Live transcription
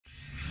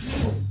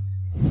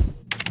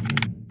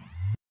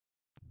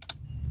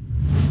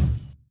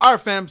All right,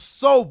 fam,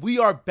 so we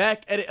are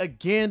back at it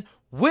again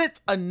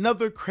with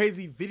another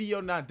crazy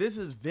video. Now, this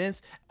is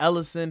Vince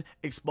Ellison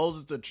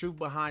exposes the truth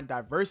behind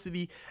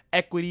diversity,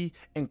 equity,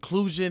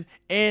 inclusion,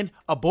 and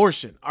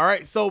abortion. All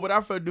right, so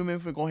without further ado, man,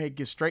 we're going to go ahead and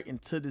get straight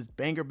into this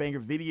banger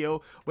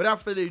video. Without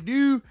further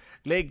ado,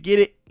 let's get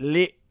it,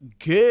 let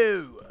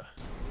go.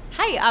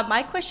 Hi,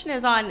 my question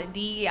is on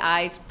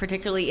DEI,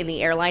 particularly in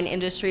the airline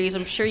industries.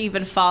 I'm sure you've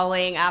been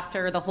following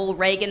after the whole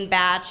Reagan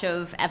batch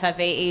of FFA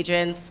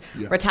agents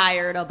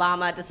retired.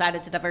 Obama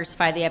decided to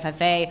diversify the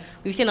FFA.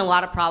 We've seen a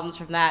lot of problems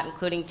from that,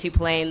 including two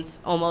planes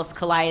almost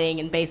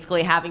colliding and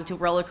basically having to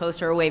roller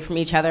coaster away from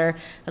each other,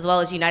 as well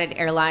as United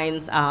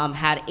Airlines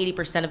had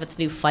 80% of its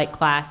new flight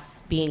class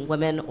being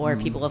women or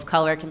people of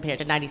color compared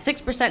to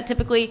 96%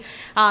 typically.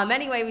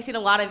 Anyway, we've seen a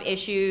lot of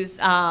issues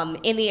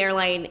in the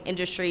airline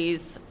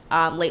industries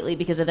lately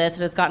because of this,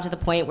 and it's gotten to the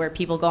point where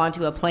people go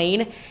onto a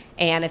plane,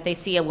 and if they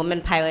see a woman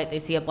pilot, they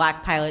see a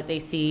black pilot, they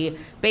see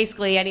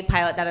basically any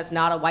pilot that is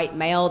not a white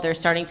male, they're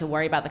starting to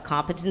worry about the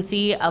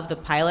competency of the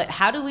pilot.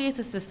 How do we as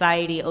a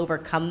society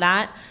overcome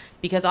that?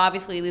 Because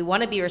obviously we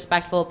want to be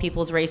respectful of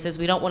people's races.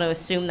 We don't want to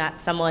assume that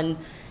someone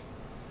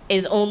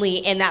is only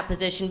in that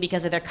position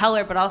because of their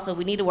color, but also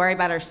we need to worry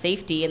about our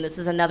safety. And this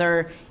is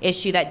another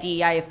issue that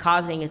DEI is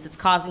causing, is it's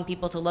causing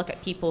people to look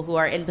at people who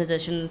are in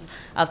positions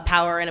of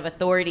power and of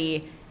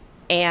authority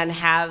and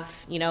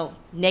have, you know,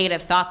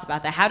 negative thoughts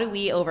about that. How do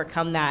we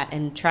overcome that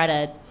and try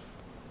to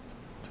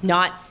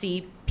not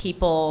see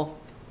people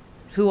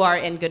who are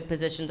in good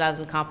positions as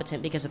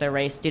incompetent because of their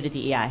race due to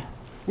DEI?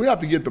 We have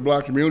to get the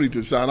black community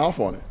to sign off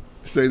on it.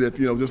 Say that,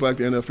 you know, just like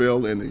the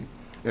NFL and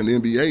the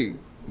NBA,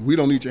 we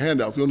don't need your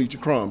handouts, we don't need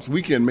your crumbs.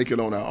 We can make it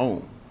on our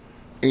own.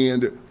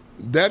 And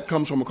that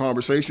comes from a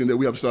conversation that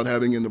we have to start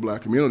having in the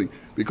black community,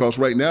 because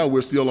right now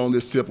we're still on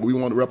this tip. We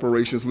want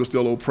reparations, we're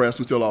still oppressed,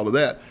 we're still all of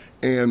that.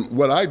 And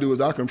what I do is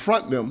I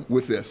confront them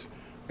with this,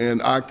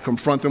 and I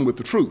confront them with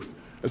the truth.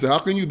 I say, how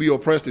can you be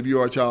oppressed if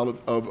you are a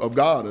child of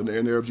God and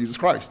heir of Jesus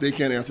Christ? They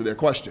can't answer that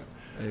question.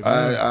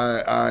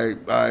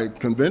 I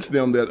convince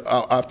them that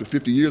after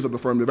 50 years of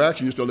affirmative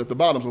action, you're still at the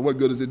bottom, so what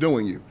good is it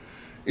doing you?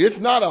 It's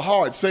not a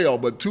hard sell,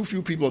 but too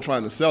few people are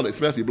trying to sell it,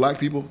 especially black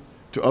people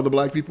to other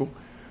black people.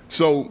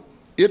 So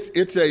it's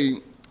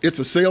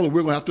a sale that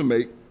we're gonna have to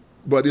make,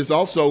 but it's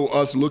also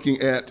us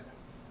looking at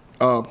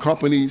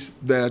companies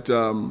that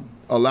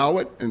allow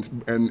it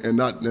and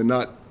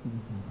not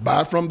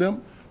buy from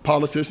them,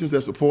 politicians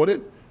that support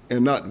it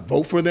and not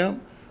vote for them.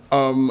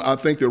 I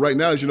think that right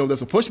now, as you know,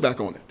 there's a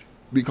pushback on it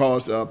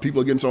because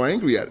people are getting so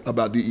angry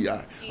about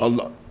DEI.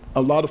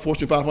 A lot of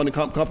Fortune 500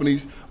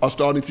 companies are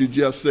starting to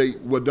just say,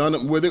 we're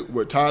done with it,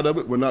 we're tired of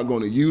it, we're not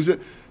going to use it,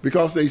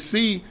 because they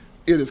see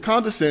it is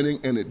condescending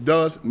and it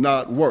does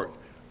not work.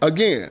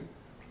 Again,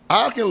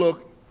 I can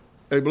look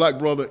a black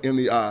brother in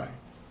the eye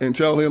and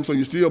tell him, so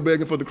you're still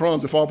begging for the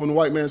crumbs to fall from the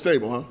white man's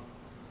table, huh?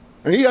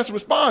 And he has to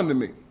respond to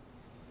me.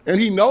 And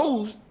he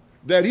knows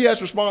that he has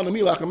to respond to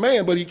me like a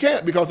man, but he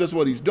can't, because that's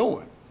what he's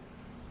doing.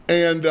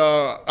 And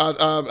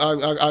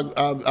I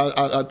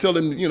tell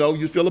him, you know,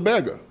 you're still a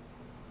beggar.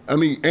 I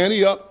mean,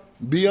 ante up,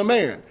 be a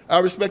man. I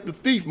respect the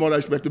thief more than I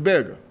respect the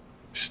beggar.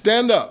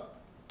 Stand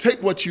up,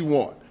 take what you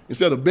want,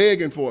 instead of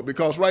begging for it.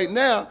 Because right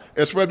now,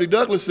 as Frederick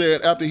Douglass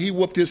said after he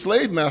whooped his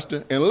slave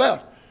master and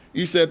left,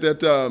 he said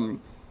that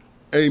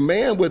a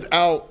man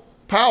without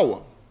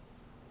power,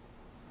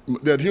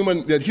 that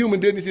human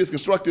dignity is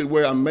constructed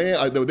where a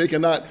man, they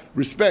cannot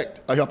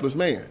respect a helpless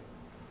man.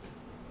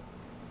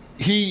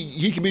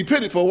 He can be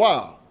pitied for a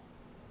while,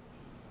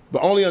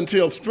 but only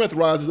until strength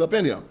rises up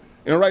in him.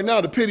 And right now,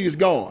 the pity is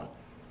gone.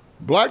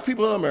 Black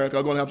people in America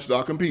are going to have to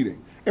start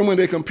competing. And when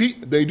they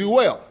compete, they do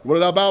well. What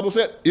did our Bible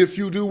say? If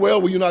you do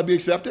well, will you not be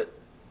accepted?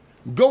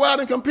 Go out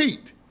and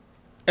compete.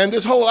 And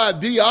this whole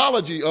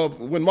ideology of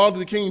when Martin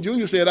Luther King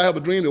Jr. said, I have a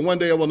dream that one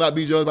day I will not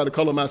be judged by the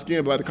color of my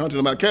skin, but by the content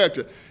of my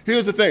character.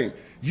 Here's the thing.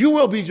 You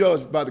will be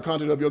judged by the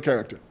content of your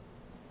character.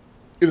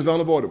 It is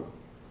unavoidable.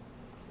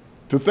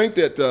 To think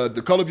that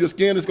the color of your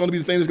skin is going to be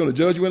the thing that's going to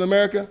judge you in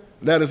America,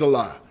 that is a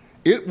lie.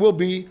 It will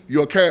be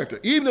your character.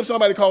 Even if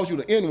somebody calls you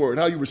the N-word,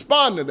 how you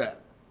respond to that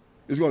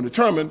is going to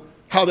determine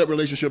how that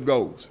relationship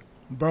goes.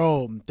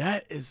 Bro,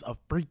 that is a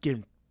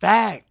freaking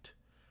fact.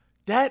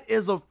 That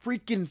is a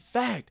freaking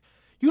fact.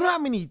 You know how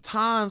many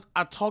times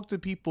I talk to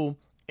people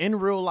in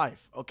real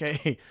life,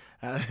 okay?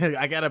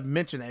 I got to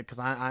mention that because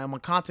I am a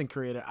content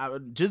creator.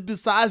 Just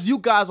besides you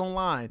guys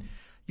online,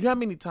 you know how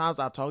many times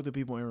I talk to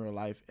people in real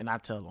life and I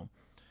tell them,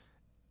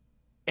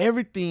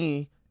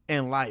 everything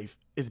in life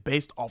is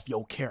based off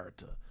your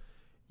character.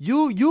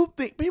 You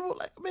think people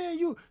like, man,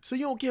 so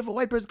you don't care if a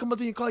white person come up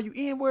to you and call you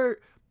N-word?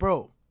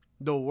 Bro,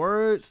 the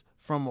words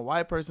from a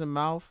white person's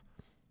mouth,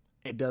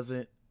 it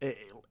doesn't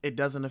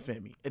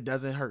offend me. It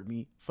doesn't hurt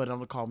me for them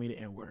to call me the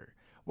N-word.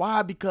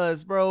 Why?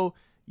 Because, bro,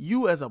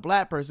 you as a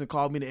black person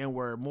called me the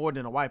N-word more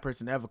than a white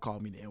person ever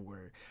called me the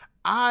N-word.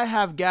 I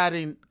have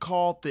gotten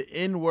called the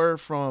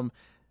N-word from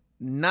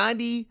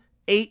 98%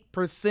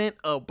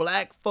 of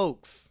black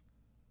folks.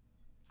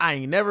 I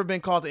ain't never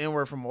been called the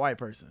N-word from a white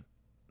person.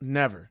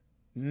 Never.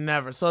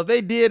 Never. So if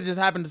they did just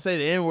happen to say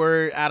the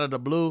N-word out of the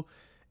blue,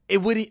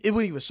 it wouldn't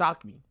even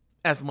shock me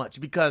as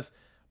much because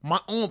my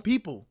own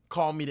people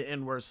call me the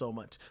N-word so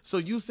much. So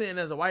you saying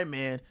as a white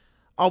man,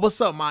 oh, what's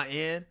up, my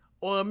N?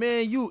 Or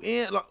man, you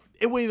N, like,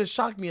 it wouldn't even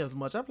shock me as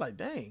much. I'm like,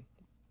 dang.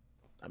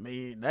 I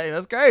mean, hey,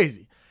 that's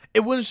crazy. It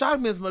wouldn't shock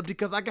me as much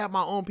because I got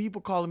my own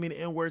people calling me the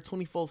N-word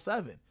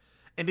 24/7.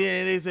 And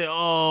then they say,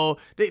 oh,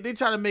 they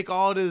try to make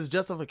all this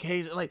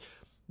justification. Like,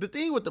 the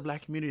thing with the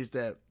black community is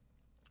that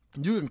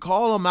you can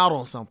call them out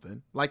on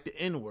something, like the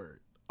N-word.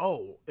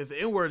 Oh, if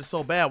the N-word is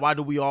so bad, why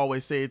do we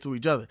always say it to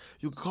each other?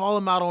 You can call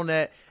them out on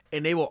that,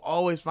 and they will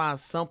always find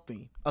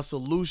something, a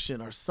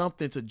solution or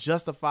something to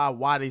justify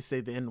why they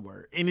say the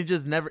N-word. And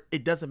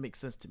it doesn't make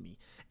sense to me.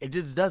 It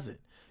just doesn't.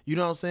 You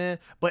know what I'm saying?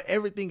 But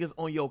everything is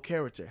on your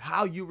character.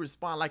 How you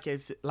respond,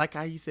 like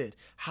how he said,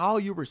 how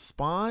you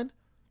respond,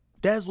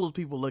 that's what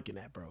people looking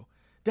at, bro.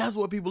 That's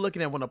what people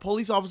looking at. When a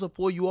police officer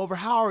pull you over,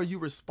 how are you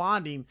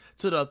responding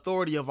to the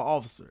authority of an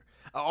officer?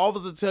 An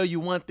officer tell you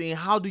one thing,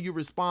 how do you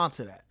respond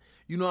to that?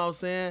 You know what I'm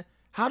saying?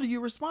 How do you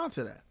respond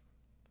to that?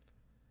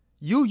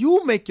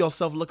 You make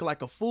yourself look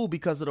like a fool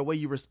because of the way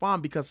you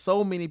respond, because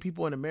so many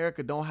people in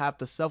America don't have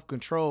the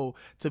self-control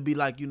to be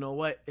like, you know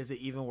what, is it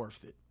even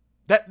worth it?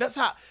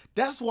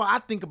 That's what I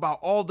think about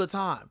all the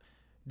time.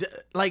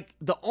 Like,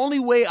 the only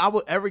way I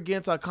would ever get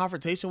into a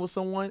confrontation with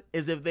someone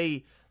is if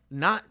they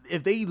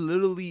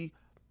literally,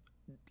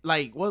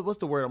 like, what's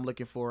the word I'm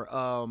looking for?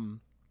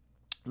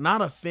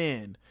 Not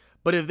offend,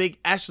 but if they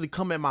actually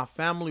come at my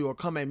family or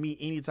come at me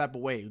any type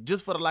of way,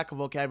 just for the lack of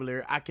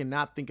vocabulary, I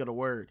cannot think of the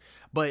word.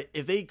 But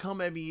if they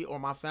come at me or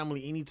my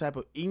family any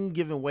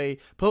given way,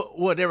 put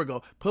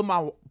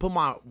my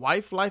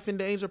wife's life in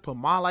danger, put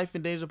my life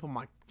in danger, put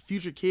my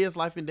future kids'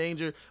 life in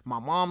danger, my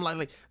mom life,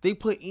 like they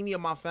put any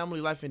of my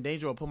family life in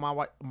danger or put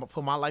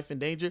my life in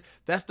danger,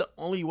 that's the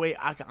only way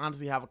I can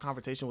honestly have a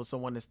conversation with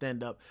someone to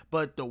stand up.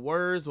 But the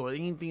words or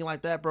anything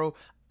like that, bro,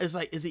 it's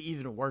like, is it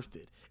even worth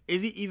it?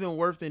 Is it even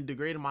worth it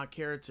degrading my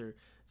character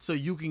so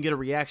you can get a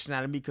reaction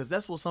out of me? Because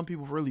that's what some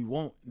people really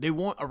want. They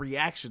want a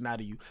reaction out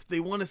of you.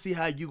 They want to see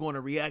how you're going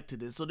to react to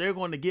this. So they're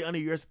going to get under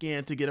your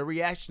skin to get a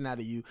reaction out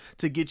of you,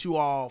 to get you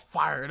all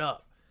fired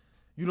up.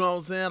 You know what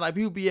I'm saying? Like,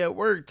 people be at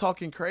work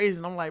talking crazy,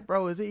 and I'm like,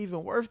 bro, is it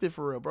even worth it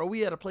for real, bro?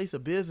 We at a place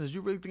of business.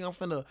 You really think I'm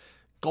finna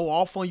go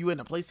off on you in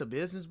a place of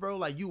business, bro?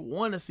 Like, you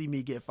want to see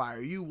me get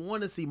fired. You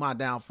want to see my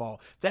downfall.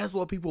 That's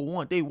what people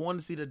want. They want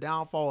to see the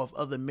downfall of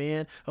other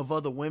men, of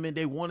other women.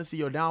 They want to see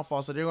your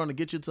downfall. So they're going to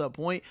get you to a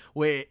point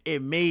where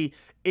it may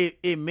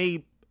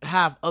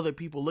have other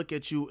people look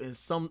at you in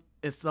some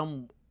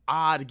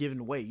odd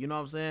given way. You know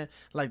what I'm saying?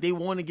 Like, they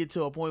want to get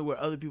to a point where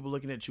other people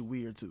looking at you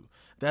weird too.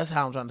 That's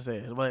how I'm trying to say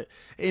it. But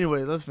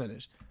anyways, let's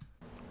finish.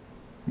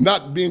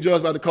 Not being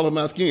judged by the color of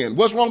my skin.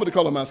 What's wrong with the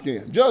color of my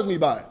skin? Judge me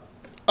by it.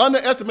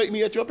 Underestimate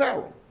me at your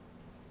peril.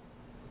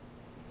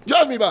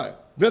 Judge me by it.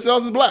 Vince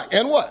Ellison is black.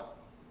 And what?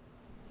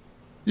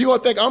 You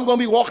gonna think I'm gonna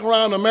be walking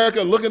around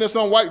America looking at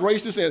some white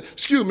racist and,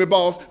 excuse me,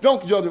 boss,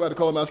 don't judge me by the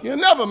color of my skin.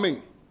 Never me.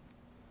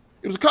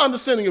 It was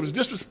condescending. It was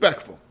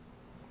disrespectful.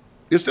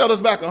 It set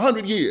us back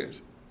 100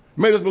 years.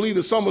 Made us believe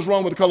that something was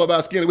wrong with the color of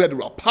our skin. We had to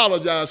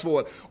apologize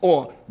for it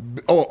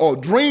or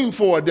dream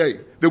for a day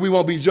that we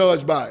won't be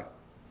judged by it.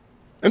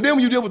 And then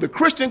when you deal with the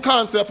Christian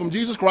concept from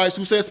Jesus Christ,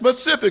 who says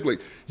specifically,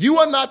 you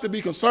are not to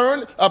be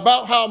concerned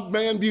about how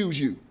man views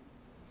you.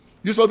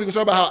 You're supposed to be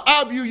concerned about how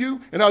I view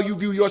you and how you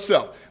view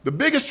yourself. The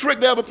biggest trick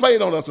they ever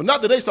played on us, or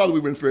not that they saw that we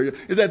were inferior,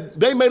 is that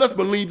they made us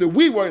believe that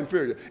we were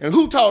inferior. And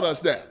who taught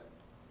us that?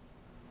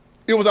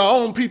 It was our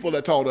own people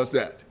that taught us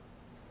that.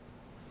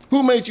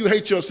 Who made you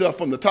hate yourself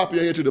from the top of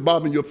your head to the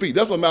bottom of your feet?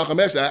 That's what Malcolm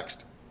X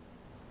asked.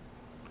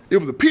 It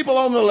was the people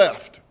on the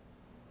left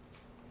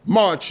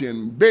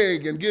marching,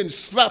 begging, getting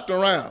slapped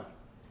around.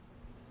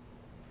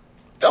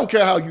 Don't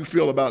care how you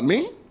feel about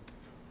me.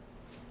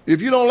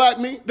 If you don't like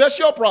me, that's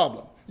your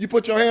problem. You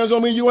put your hands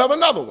on me, you have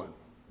another one.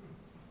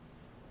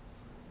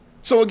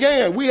 So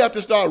again, we have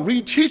to start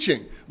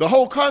reteaching the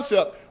whole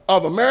concept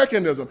of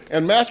Americanism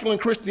and masculine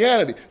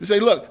Christianity to say,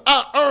 look,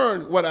 I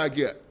earn what I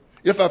get.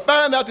 If I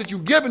find out that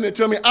you've given it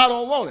to me, I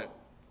don't want it.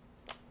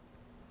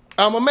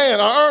 I'm a man,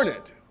 I earn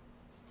it.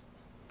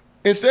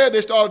 Instead,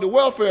 they started the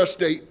welfare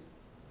state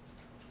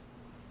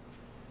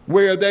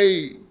where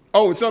they,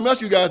 and something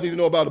else you guys need to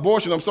know about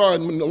abortion. I'm sorry, I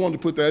wanted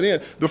to put that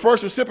in. The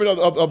first recipient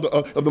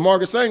of the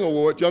Margaret Sanger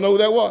Award, y'all know who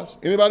that was?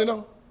 Anybody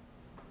know?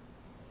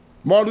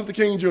 Martin Luther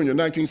King Jr.,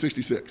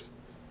 1966.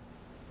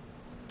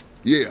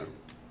 Yeah.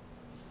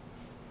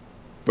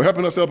 For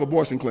helping us set up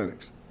abortion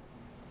clinics.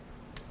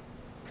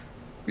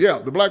 Yeah,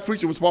 the black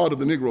preacher was part of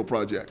the Negro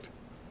Project.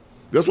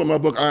 That's what my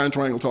book Iron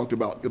Triangle talked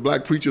about. The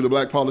black preacher, the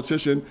black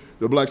politician,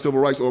 the black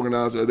civil rights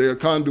organizer, they're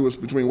conduits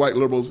between white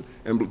liberals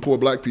and poor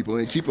black people,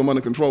 and they keep them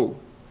under control.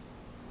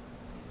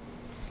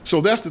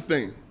 So that's the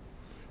thing.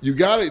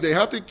 They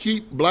have to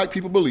keep black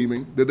people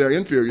believing that they're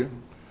inferior,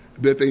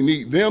 that they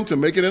need them to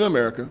make it in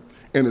America,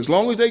 and as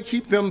long as they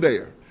keep them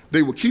there,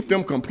 They will keep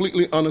them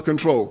completely under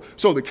control.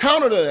 So the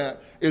counter to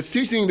that is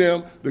teaching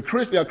them their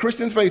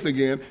Christian faith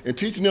again, and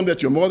teaching them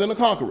that you're more than a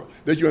conqueror,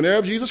 that you're an heir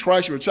of Jesus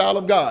Christ, you're a child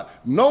of God.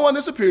 No one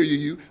is superior to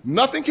you.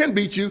 Nothing can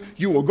beat you.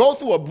 You will go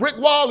through a brick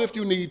wall if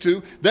you need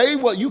to.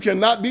 You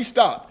cannot be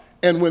stopped.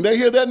 And when they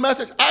hear that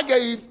message, I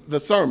gave the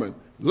sermon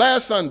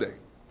last Sunday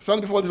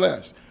before this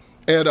last,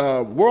 at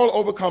World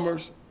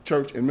Overcomers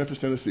Church in Memphis,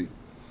 Tennessee.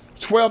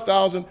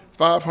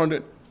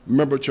 12,500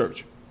 member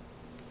church.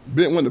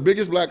 One of the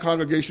biggest black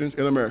congregations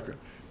in America.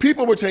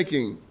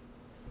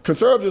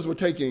 Conservatives were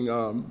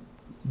taking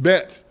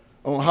bets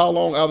on how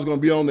long I was going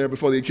to be on there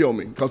before they killed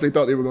me, because they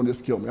thought they were going to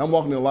just kill me. I'm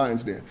walking in the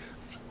lion's den.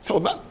 So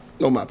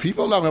my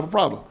people, I'm not going to have a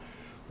problem.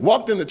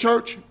 Walked in the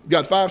church,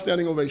 got 5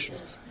 standing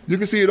ovations. You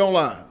can see it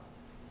online.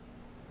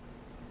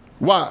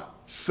 Why?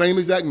 Same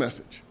exact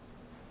message.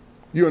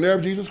 You're an heir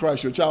of Jesus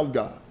Christ, you're a child of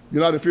God.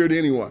 You're not inferior to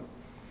anyone.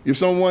 If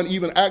someone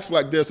even acts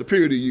like they're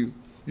superior to you,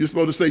 you're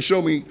supposed to say,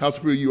 show me how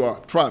superior you are.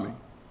 Try me.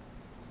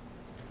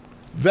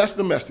 That's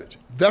the message.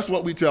 That's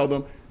what we tell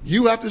them.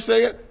 You have to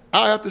say it.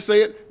 I have to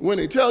say it. When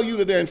they tell you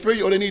that they're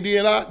inferior or they need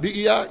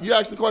DEI, you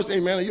ask the question, hey,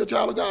 man, are you a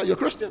child of God? You're a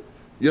Christian?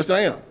 Yes,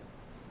 I am.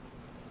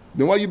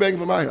 Then why are you begging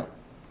for my help?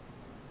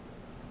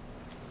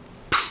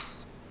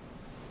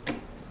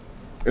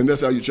 And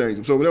that's how you change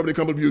them. So whenever they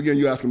come up to you again,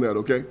 you ask them that,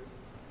 okay?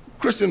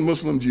 Christian,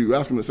 Muslim, Jew,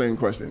 ask them the same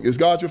question. Is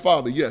God your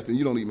father? Yes, then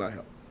you don't need my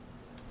help.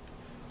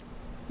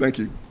 Thank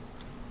you.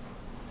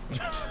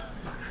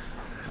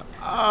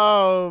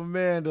 Oh,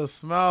 man, the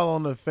smile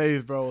on the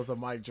face, bro, was a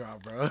mic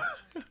drop, bro.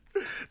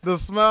 The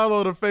smile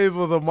on the face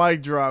was a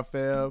mic drop,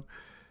 fam.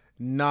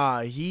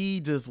 Nah, he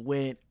just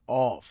went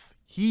off.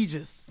 He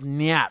just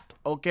snapped,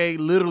 okay?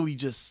 Literally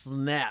just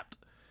snapped.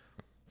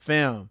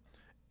 Fam,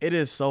 it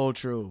is so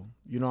true.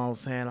 You know what I'm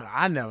saying? Like,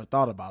 I never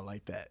thought about it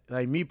like that.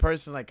 Like, me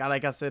personally,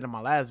 like I said in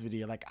my last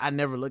video, like, I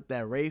never looked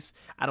at race.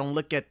 I don't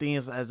look at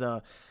things as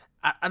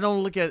I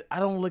don't look at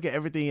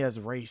everything as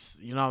race.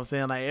 You know what I'm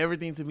saying? Like,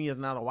 everything to me is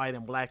not a white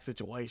and black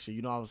situation.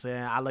 You know what I'm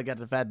saying? I look at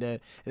the fact that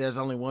there's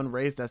only one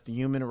race, that's the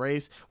human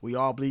race. We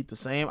all bleed the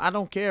same. I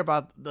don't care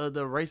about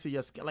the race of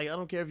your skin. Like, I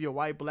don't care if you're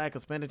white, black,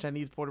 Hispanic,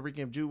 Chinese, Puerto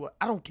Rican, Jew.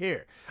 I don't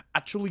care.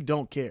 I truly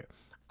don't care.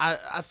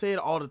 I say it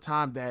all the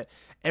time that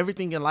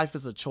everything in life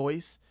is a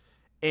choice,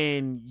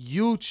 and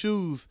you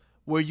choose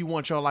where you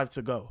want your life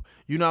to go.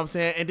 You know what I'm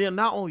saying? And then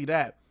not only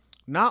that,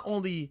 not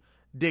only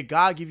did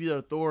God give you the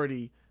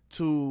authority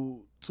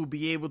to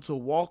be able to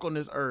walk on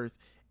this earth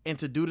and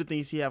to do the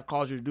things he have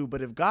called you to do,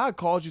 but if God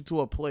calls you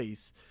to a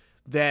place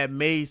that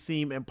may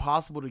seem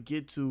impossible to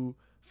get to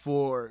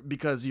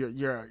because you're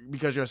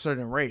a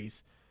certain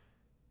race,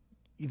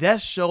 that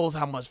shows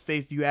how much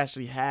faith you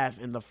actually have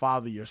in the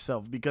Father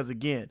yourself. Because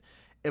again,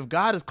 if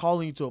God is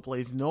calling you to a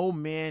place, no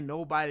man,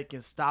 nobody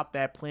can stop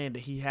that plan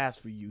that he has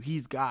for you.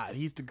 He's God.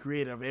 He's the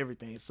creator of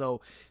everything.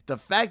 So the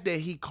fact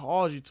that he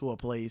calls you to a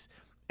place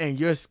and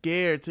you're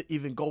scared to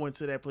even go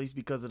into that place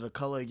because of the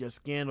color of your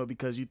skin, or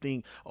because you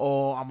think,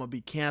 oh, I'm going to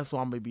be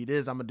canceled, I'm going to be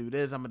this, I'm going to do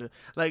this, I'm going to...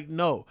 Like,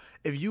 no.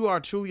 If you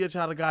are truly a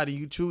child of God and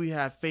you truly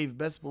have faith,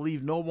 best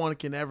believe no one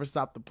can ever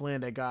stop the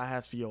plan that God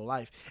has for your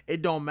life.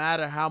 It don't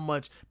matter how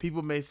much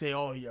people may say,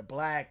 oh, you're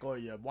black, or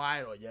you're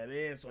white, or you're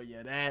this, or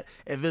you're that.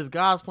 If it's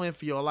God's plan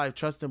for your life,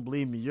 trust and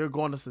believe me, you're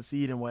going to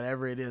succeed in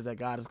whatever it is that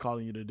God is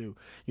calling you to do.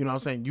 You know what I'm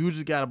saying? You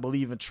just got to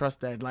believe and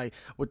trust that. Like,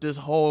 with this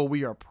whole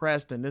we are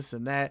oppressed and this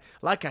and that,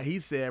 like how he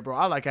said, bro,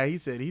 I like how he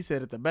said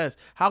it the best.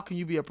 How can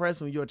you be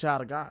oppressed when you're a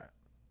child of God?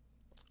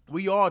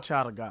 We all a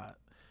child of God.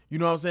 You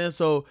know what I'm saying?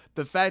 So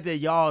the fact that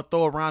y'all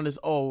throw around this,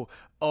 oh,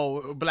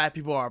 black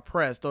people are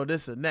oppressed, or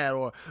this and that,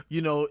 or,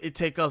 you know, it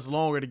take us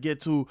longer to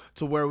get to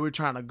where we're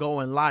trying to go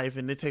in life,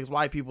 and it takes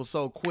white people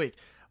so quick.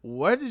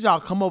 Where did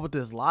y'all come up with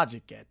this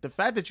logic at? The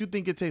fact that you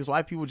think it takes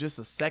white people just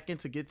a second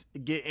to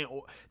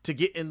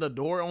get in the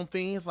door on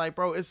things, like,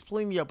 bro, it's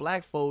plenty of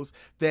black folks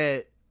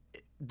that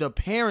the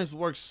parents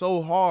work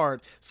so hard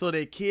so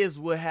their kids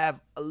will have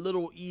a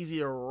little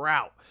easier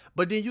route.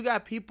 But then you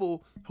got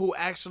people who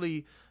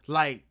actually,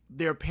 like,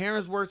 their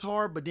parents worked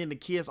hard, but then the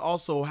kids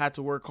also had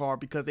to work hard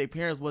because their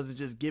parents wasn't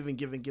just giving.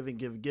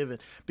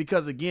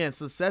 Because again,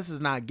 success is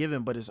not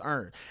given, but it's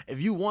earned.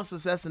 If you want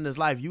success in this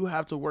life, you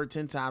have to work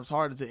 10 times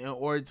harder in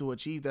order to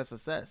achieve that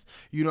success.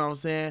 You know what I'm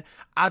saying?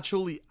 I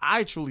truly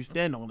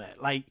stand on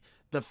that. Like,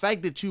 the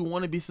fact that you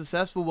want to be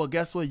successful, well,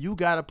 guess what? You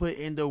got to put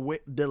in the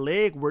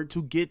legwork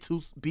to get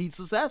to be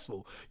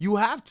successful. You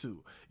have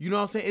to. You know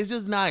what I'm saying? It's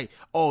just not,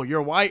 oh,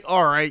 you're white,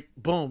 all right,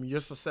 boom, you're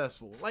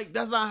successful. Like,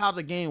 that's not how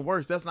the game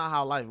works. That's not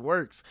how life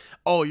works.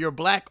 Oh, you're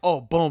black, oh,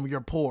 boom, you're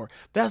poor.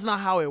 That's not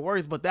how it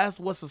works, but that's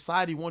what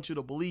society wants you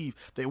to believe.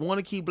 They want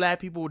to keep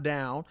black people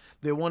down.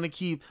 They want to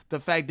keep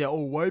the fact that,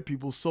 oh, white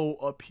people so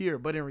up here.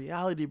 But in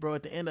reality, bro,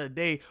 at the end of the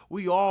day,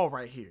 we all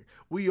right here.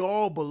 We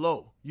all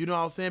below. You know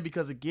what I'm saying?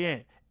 Because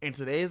again, in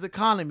today's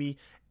economy,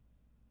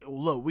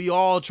 look, we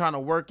all trying to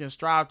work and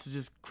strive to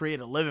just create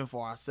a living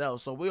for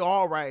ourselves. So we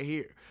all right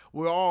here.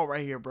 We're all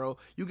right here, bro.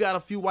 You got a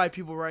few white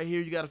people right here.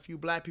 You got a few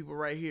black people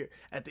right here.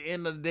 At the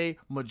end of the day,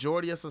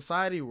 majority of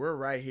society, we're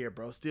right here,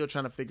 bro. Still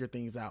trying to figure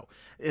things out.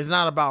 It's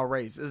not about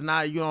race. It's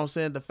not, you know what I'm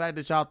saying? The fact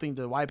that y'all think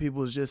that white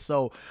people is just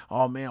so,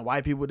 oh man,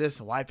 white people this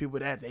and white people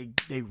that.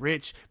 They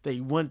rich. They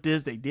want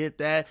this. They did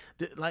that.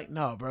 Like,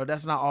 no, bro.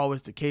 That's not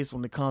always the case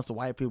when it comes to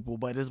white people.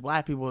 But it's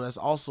black people that's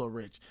also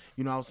rich.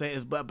 You know what I'm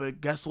saying?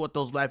 But guess what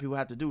those black people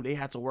have to do? They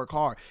have to work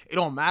hard. It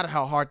don't matter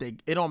how hard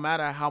it don't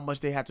matter how much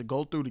they had to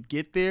go through to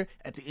get there.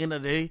 At the end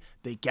of the day,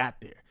 they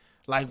got there.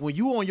 Like when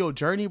you on your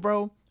journey,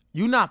 bro,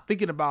 you're not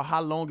thinking about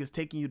how long it's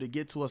taking you to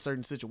get to a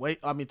certain situation.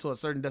 I mean, to a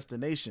certain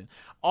destination.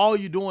 All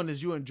you're doing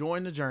is you're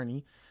enjoying the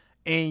journey.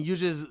 And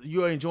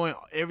you're enjoying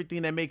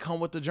everything that may come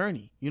with the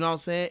journey. You know what I'm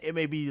saying? It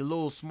may be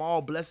little small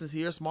blessings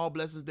here, small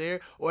blessings there,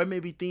 or it may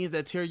be things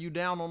that tear you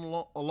down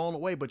along the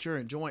way, but you're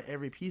enjoying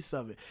every piece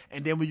of it.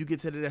 And then when you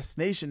get to the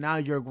destination, now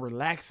you're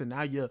relaxing.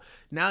 Now you're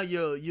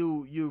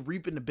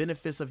reaping the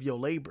benefits of your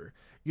labor.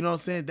 You know what I'm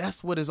saying?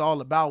 That's what it's all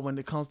about when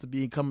it comes to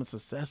becoming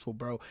successful,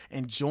 bro.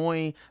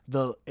 Enjoying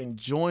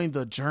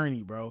the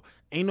journey, bro.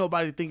 Ain't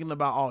nobody thinking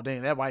about, oh,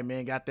 dang, that white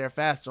man got there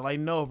faster. Like,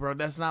 no, bro,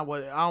 that's not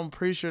what, I'm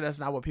pretty sure that's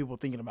not what people are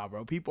thinking about,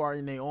 bro. People are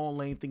in their own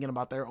lane thinking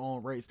about their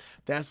own race.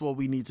 That's what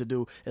we need to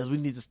do, is we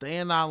need to stay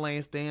in our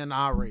lane, stay in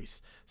our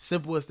race.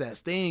 Simple as that.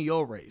 Stay in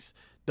your race.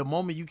 The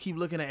moment you keep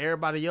looking at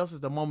everybody else is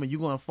the moment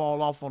you're going to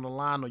fall off on the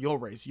line of your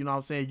race. You know what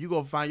I'm saying? You're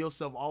going to find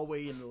yourself all the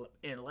way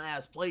in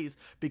last place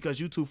because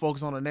you too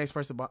focused on the next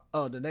person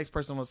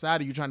on the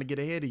side of you trying to get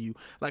ahead of you.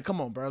 Like, come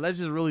on, bro. Let's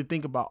just really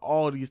think about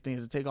all these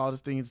things and take all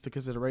these things into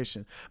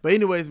consideration. But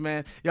anyways,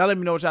 man, y'all let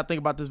me know what y'all think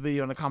about this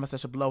video in the comment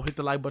section below. Hit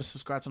the like button,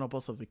 subscribe, turn on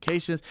post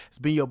notifications. It's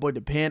been your boy,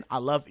 Depend. I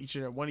love each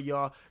and every one of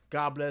y'all.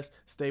 God bless.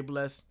 Stay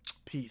blessed.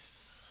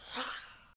 Peace.